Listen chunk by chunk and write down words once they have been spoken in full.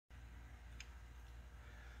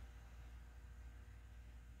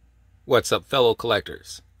What's up, fellow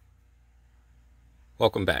collectors?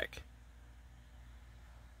 Welcome back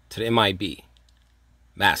to the M.I.B.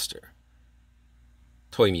 Master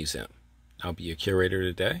Toy Museum. I'll be your curator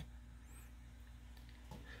today.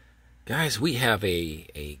 Guys, we have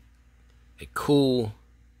a cool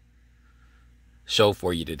show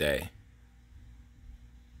for you today.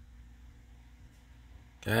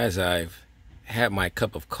 Guys, I've had my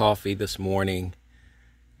cup of coffee this morning,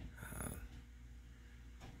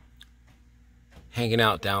 hanging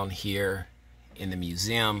out down here in the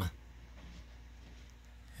museum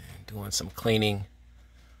and doing some cleaning,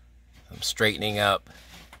 some straightening up,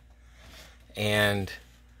 and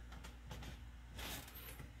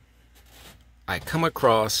I come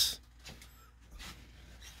across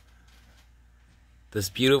this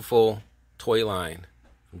beautiful toy line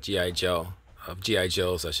from G.I. Joe, of G.I.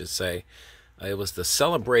 Joes, I should say. It was the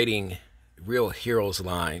Celebrating Real Heroes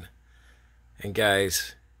line. And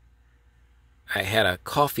guys, I had a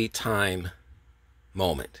coffee time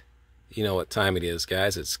moment. You know what time it is,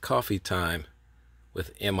 guys. It's coffee time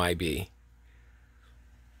with M.I.B.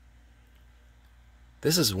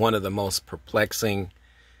 This is one of the most perplexing,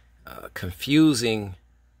 confusing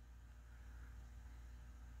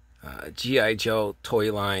G.I. Joe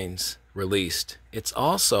toy lines released. It's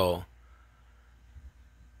also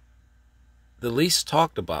the least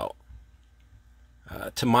talked about,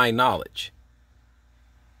 to my knowledge.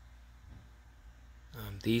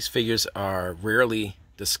 These figures are rarely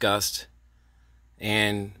discussed,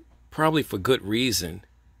 and probably for good reason.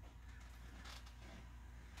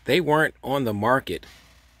 They weren't on the market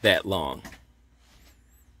that long.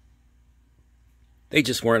 They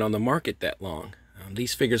just weren't on the market that long.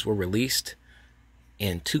 These figures were released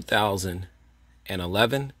in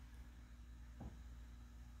 2011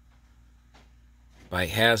 by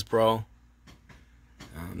Hasbro.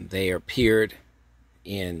 They appeared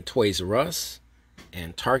in Toys R Us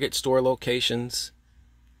and Target store locations.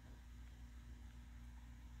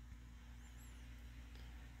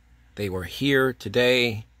 They were here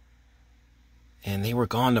today and they were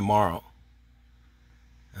gone tomorrow.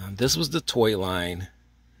 This was the toy line.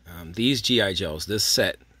 These G.I. Joes, the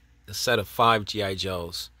set of 5 G.I.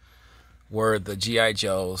 Joes, were the G.I.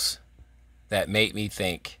 Joes that made me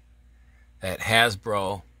think that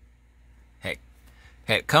Hasbro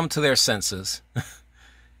had come to their senses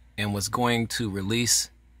and was going to release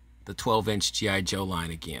the 12-inch G.I. Joe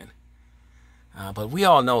line again. But we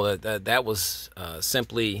all know that was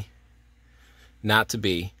simply not to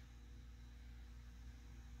be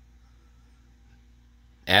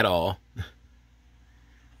at all.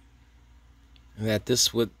 And that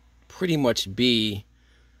this would pretty much be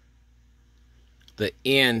the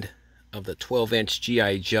end of the 12-inch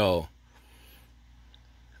G.I. Joe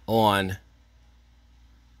on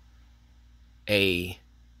a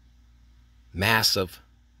massive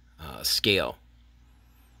scale.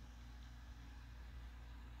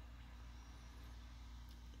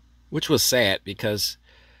 Which was sad because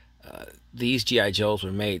these G.I. Joes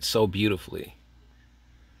were made so beautifully.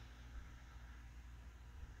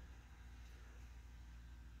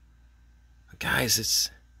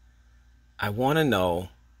 Guys, I want to know,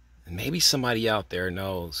 and maybe somebody out there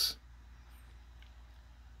knows,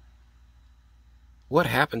 what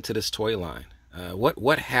happened to this toy line?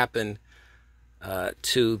 What happened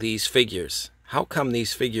to these figures? How come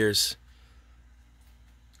these figures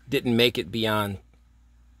didn't make it beyond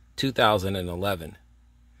 2011?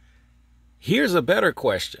 Here's a better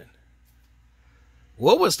question.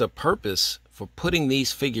 What was the purpose for putting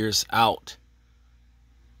these figures out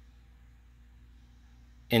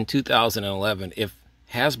in 2011 if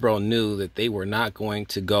Hasbro knew that they were not going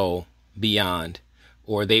to go beyond,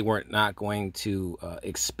 or they weren't not going to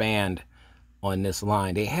expand on this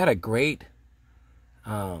line? They had a great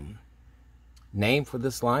name for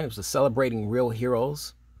this line. It was the Celebrating Real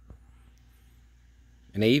Heroes.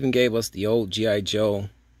 And they even gave us the old G.I. Joe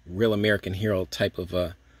Real American Hero type of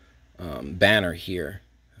a banner here,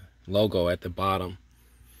 logo at the bottom.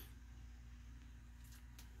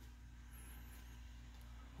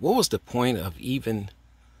 What was the point of even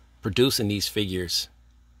producing these figures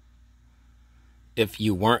if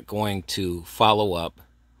you weren't going to follow up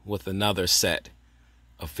with another set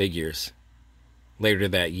of figures later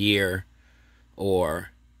that year, or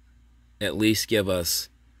at least give us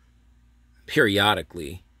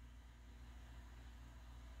periodically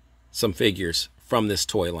some figures from this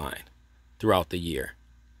toy line throughout the year?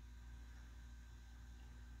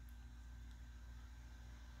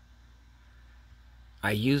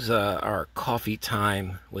 I use our coffee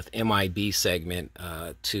time with M.I.B. segment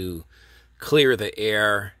to clear the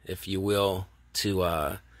air, if you will,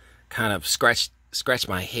 to kind of scratch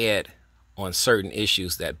my head on certain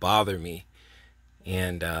issues that bother me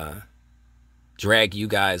and drag you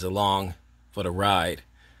guys along for the ride.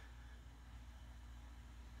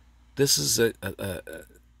 This is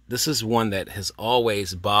this is one that has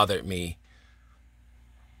always bothered me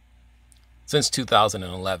since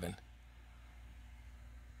 2011.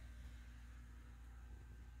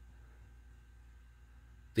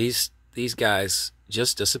 These guys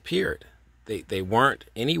just disappeared. They weren't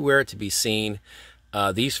anywhere to be seen.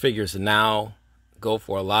 These figures now go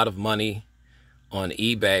for a lot of money on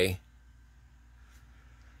eBay.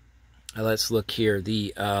 Let's look here.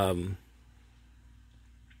 The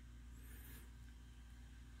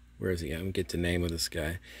where is he? I'm gonna get the name of this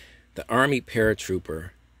guy. The Army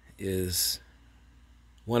paratrooper is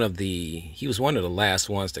he was one of the last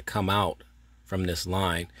ones to come out from this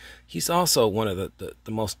line. He's also one of the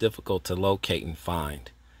most difficult to locate and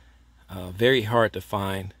find. Very hard to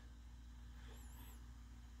find.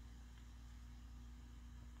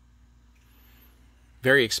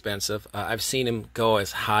 Very expensive. I've seen him go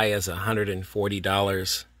as high as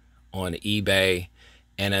 $140 on eBay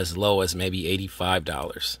and as low as maybe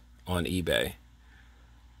 $85 on eBay.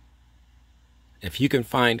 If you can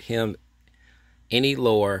find him any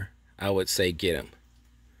lower, I would say get him.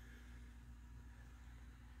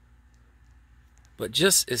 But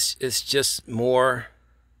it's just more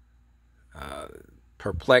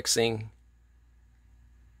perplexing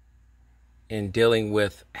in dealing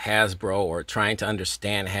with Hasbro, or trying to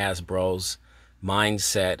understand Hasbro's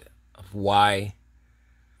mindset of why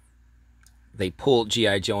they pulled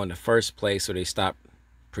G.I. Joe in the first place, or they stopped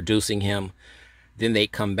producing him. Then they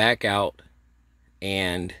come back out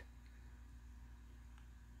and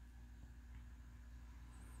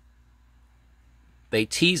they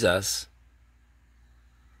tease us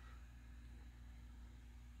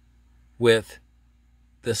with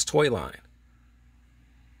this toy line.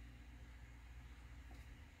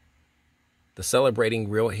 The Celebrating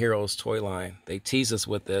Real Heroes toy line. They tease us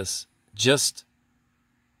with this just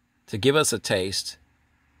to give us a taste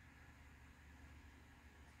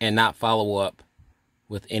and not follow up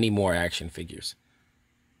with any more action figures.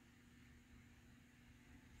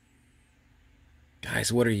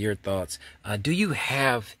 Guys, what are your thoughts? Do you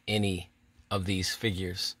have any of these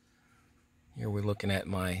figures? Here we're looking at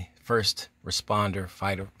my first responder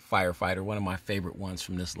firefighter, one of my favorite ones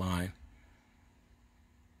from this line.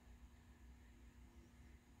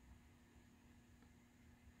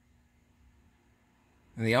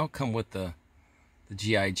 And they all come with the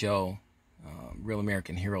G.I. Joe Real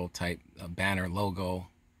American Hero type banner logo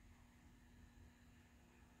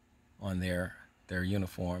on their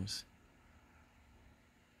uniforms.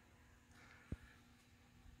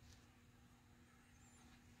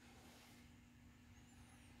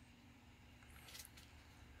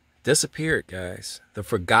 Disappeared, guys. The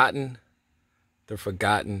forgotten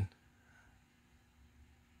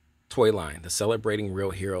toy line, the Celebrating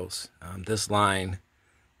Real Heroes. This line,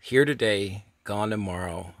 here today, gone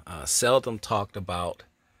tomorrow. Seldom talked about.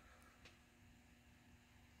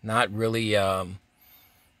 Not really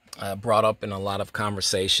brought up in a lot of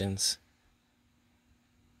conversations.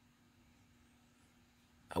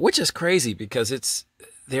 Which is crazy, because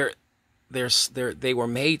they were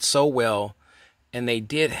made so well. And they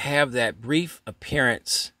did have that brief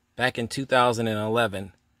appearance back in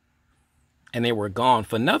 2011. And they were gone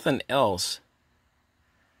for nothing else.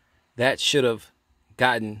 That should have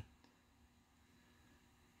gotten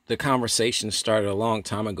the conversation started a long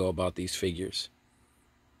time ago about these figures.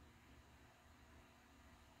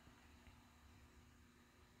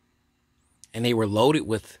 And they were loaded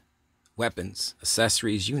with weapons,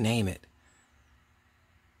 accessories, you name it.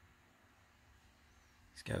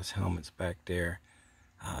 He's got his helmets back there.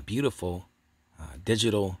 Beautiful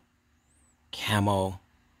digital camo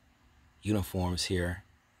uniforms here.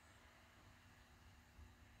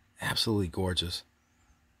 Absolutely gorgeous.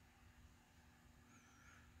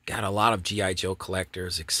 Got a lot of G.I. Joe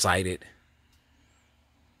collectors excited,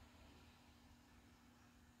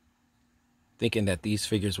 thinking that these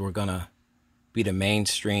figures were gonna be the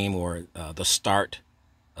mainstream, or the start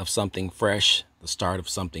of something fresh, the start of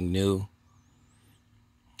something new.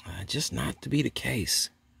 Just not to be the case.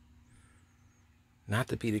 Not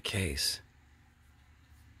to be the case.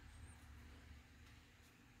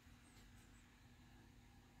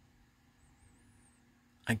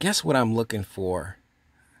 I guess what I'm looking for,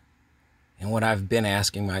 and what I've been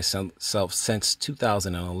asking myself since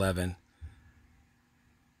 2011,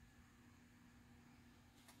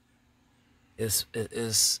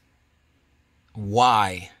 is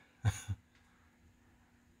why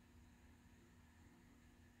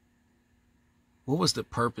what was the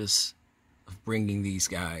purpose of bringing these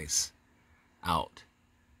guys out.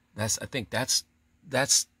 I think that's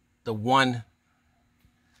the one.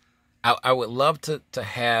 I would love to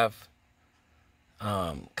have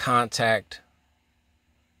contact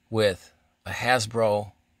with a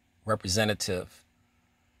Hasbro representative,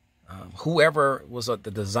 whoever was the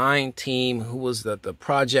design team, who was the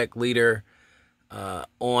project leader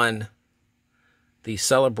on the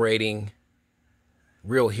Celebrating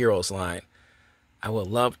Real Heroes line. I would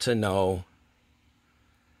love to know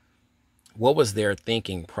what was their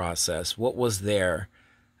thinking process, what was their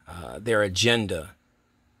agenda.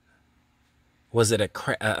 Was it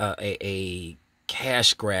a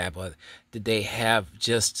cash grab, or did they have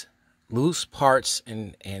just loose parts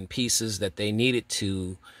and pieces that they needed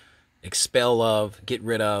to expel of, get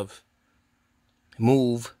rid of,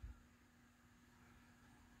 move?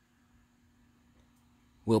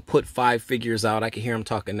 We'll put 5 figures out. I can hear him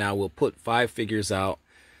talking now. We'll put 5 figures out.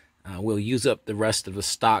 We'll use up the rest of the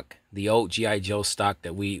stock, the old G.I. Joe stock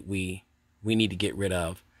that we need to get rid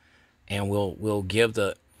of, and we'll give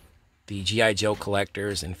the G.I. Joe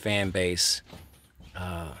collectors and fan base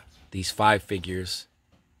these 5 figures,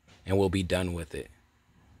 and we'll be done with it.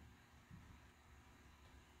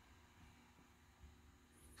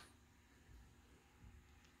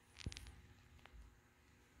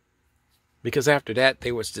 Because after that,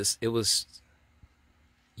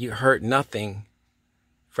 you heard nothing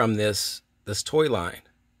from this toy line.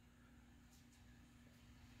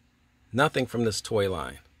 Nothing from this toy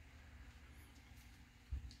line.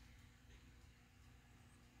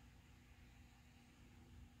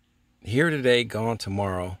 Here today, gone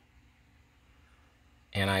tomorrow.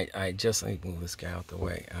 And I just, let me move this guy out the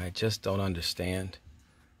way. I just don't understand.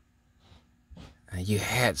 You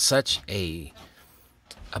had such a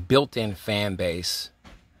built-in fan base,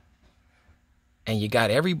 and you got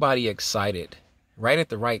everybody excited right at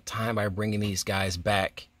the right time by bringing these guys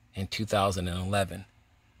back in 2011,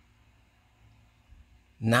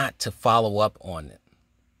 not to follow up on it,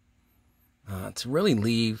 to really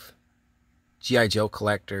leave G.I. Joe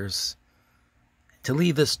collectors, to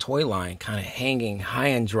leave this toy line kind of hanging high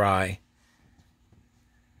and dry.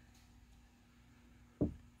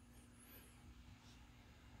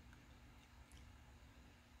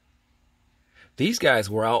 These guys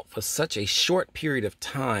were out for such a short period of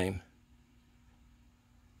time.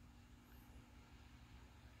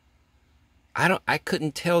 I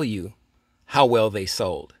couldn't tell you how well they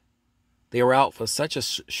sold. They were out for such a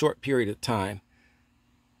short period of time.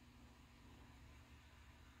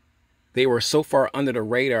 They were so far under the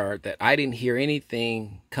radar that I didn't hear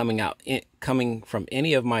anything coming from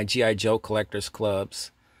any of my G.I. Joe collectors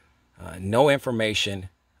clubs. No information.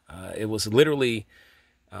 It was literally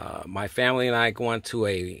my family and I going to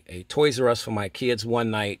a Toys R Us for my kids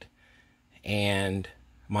one night, and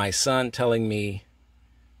my son telling me,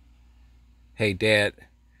 "Hey, Dad,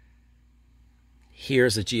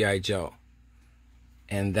 here's a G.I. Joe."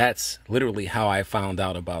 And that's literally how I found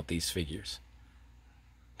out about these figures.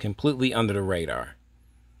 Completely under the radar.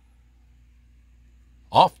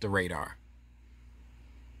 Off the radar.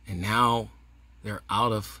 And now they're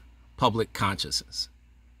out of public consciousness.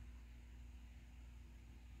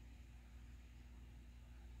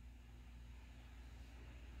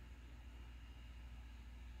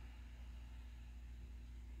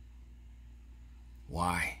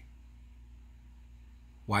 Why?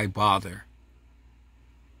 Why bother?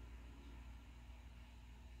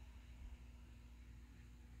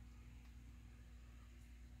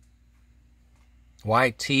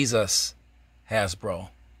 Why tease us, Hasbro?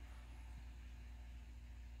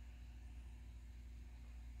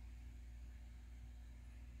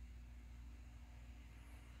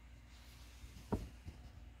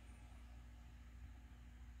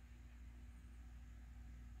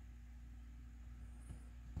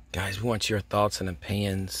 Guys, we want your thoughts and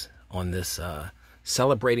opinions on this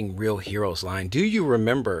Celebrating Real Heroes line. Do you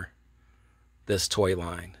remember this toy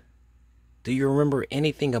line? Do you remember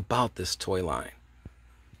anything about this toy line?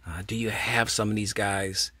 Do you have some of these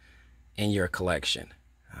guys in your collection?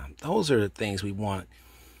 Those are the things we want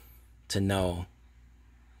to know.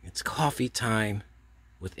 It's coffee time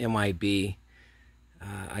with M.I.B.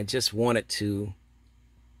 I just wanted to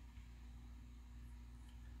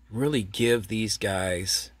really give these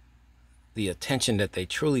guys the attention that they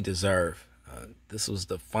truly deserve. This was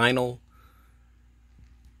the final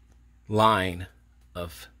line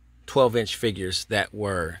of 12-inch figures that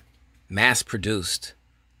were mass-produced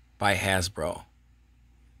by Hasbro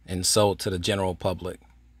and sold to the general public.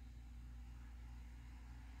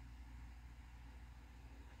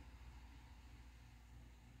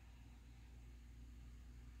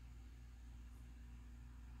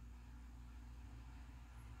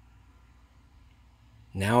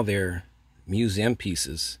 Now they're museum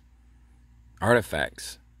pieces,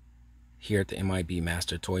 artifacts here at the M.I.B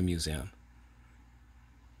Master Toy Museum.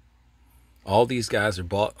 All these guys are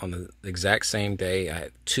bought on the exact same day.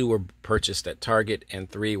 2 were purchased at Target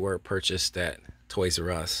and 3 were purchased at Toys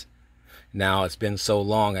R Us. Now, it's been so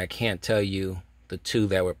long, I can't tell you the 2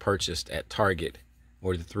 that were purchased at Target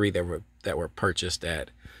or the 3 that were purchased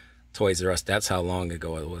at Toys R Us. That's how long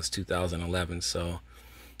ago it was, 2011. So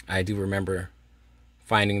I do remember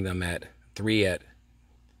finding them at 3 at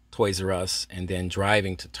Toys R Us and then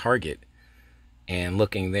driving to Target and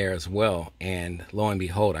looking there as well, and lo and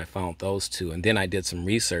behold, I found those 2. And then I did some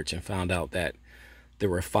research and found out that there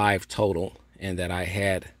were 5 total and that I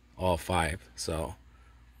had all 5. So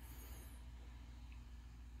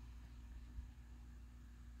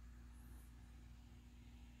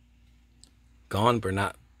gone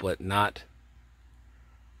but not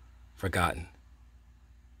forgotten.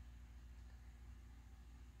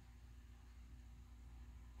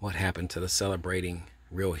 What happened to the Celebrating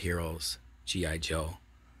Real Heroes G.I. Joe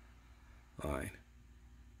line?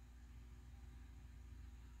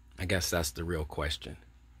 I guess that's the real question.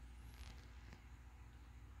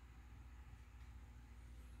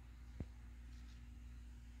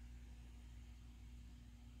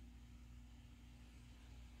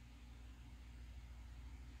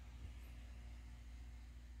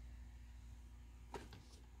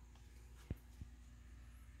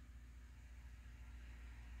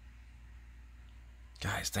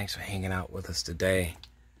 Guys, thanks for hanging out with us today.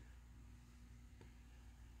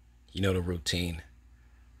 You know the routine.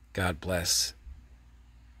 God bless.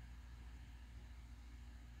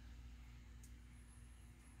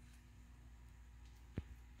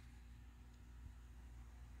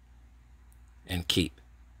 And keep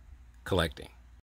collecting.